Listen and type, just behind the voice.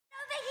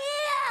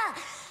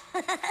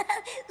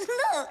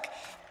Look!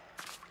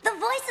 The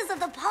voices of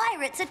the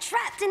pirates are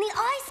trapped in the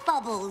ice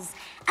bubbles.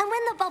 And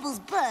when the bubbles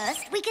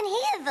burst, we can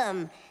hear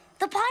them.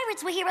 The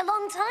pirates were here a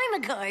long time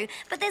ago,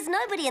 but there's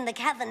nobody in the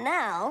cavern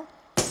now.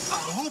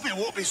 I hope it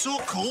won't be so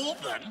cold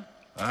then.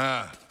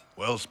 Ah,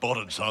 well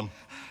spotted, son.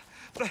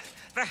 The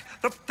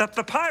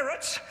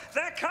pirates,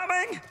 they're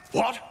coming!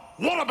 What?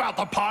 What about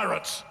the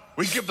pirates?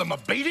 We give them a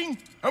beating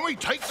and we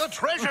take the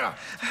treasure.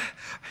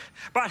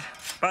 But...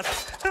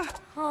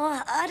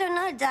 Oh, I don't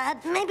know,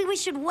 Dad. Maybe we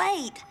should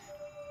wait.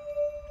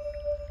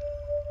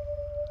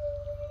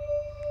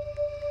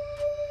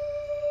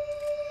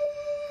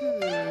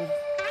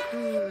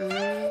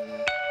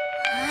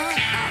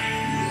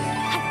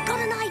 I've got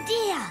an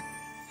idea.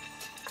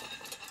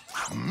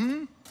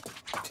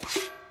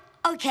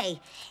 Okay,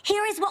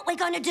 here is what we're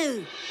going to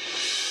do.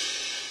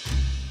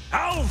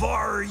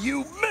 Alvar,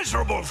 you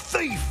miserable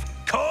thief!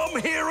 Come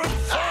here and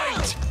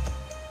fight!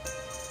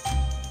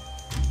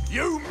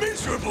 You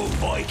miserable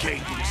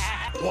Vikings!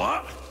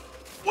 What?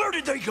 Where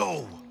did they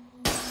go?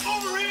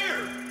 Over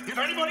here! If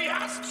anybody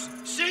asks,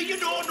 say you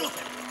know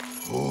nothing.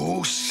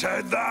 Who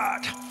said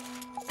that?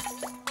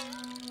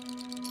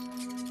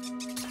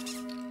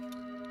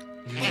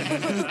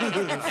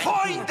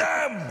 Find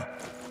them!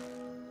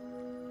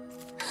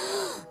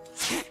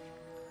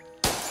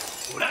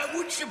 Well, that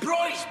would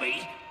surprise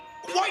me.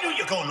 Why don't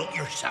you go look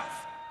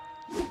yourself?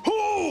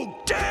 Who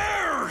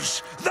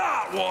dares?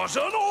 That was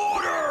an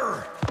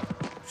order!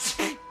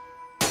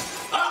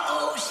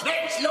 Uh-oh,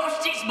 Sven's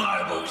lost his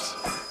marbles.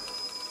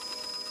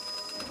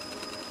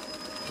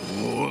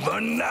 Oh, the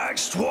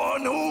next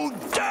one who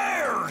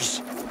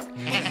dares!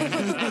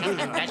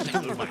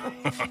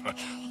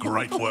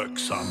 Great work,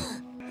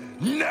 son.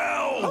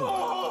 Now!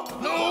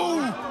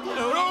 No!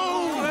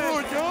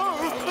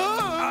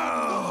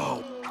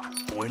 Oh,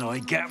 when I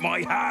get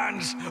my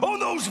hands on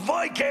those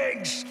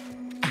Vikings!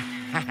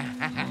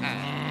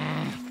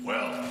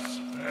 Well,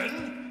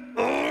 Sven?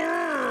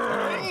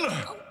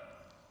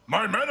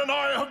 My men and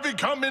I have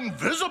become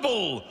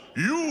invisible.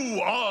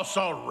 You are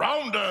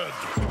surrounded.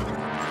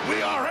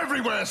 We are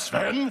everywhere,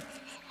 Sven.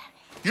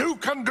 You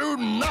can do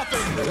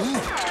nothing. You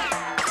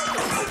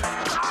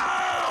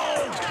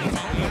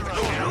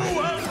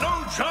have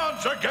no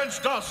chance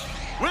against us.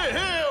 We're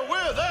here,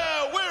 we're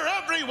there, we're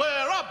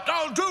everywhere. Up,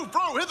 down, to,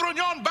 fro, hither and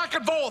yon, back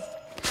and forth.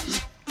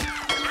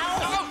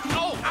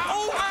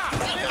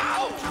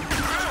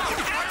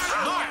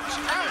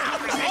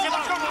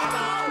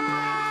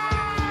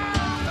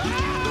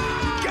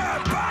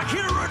 Get back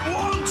here at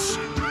once!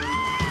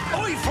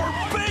 I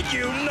forbid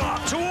you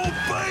not to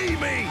obey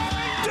me!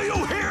 Do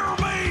you hear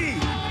me?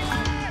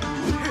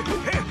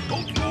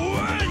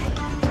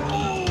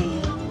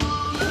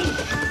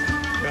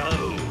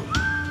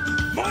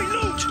 My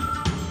loot!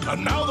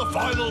 And now the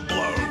final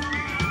blow.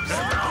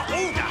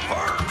 Oh, that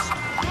hurts!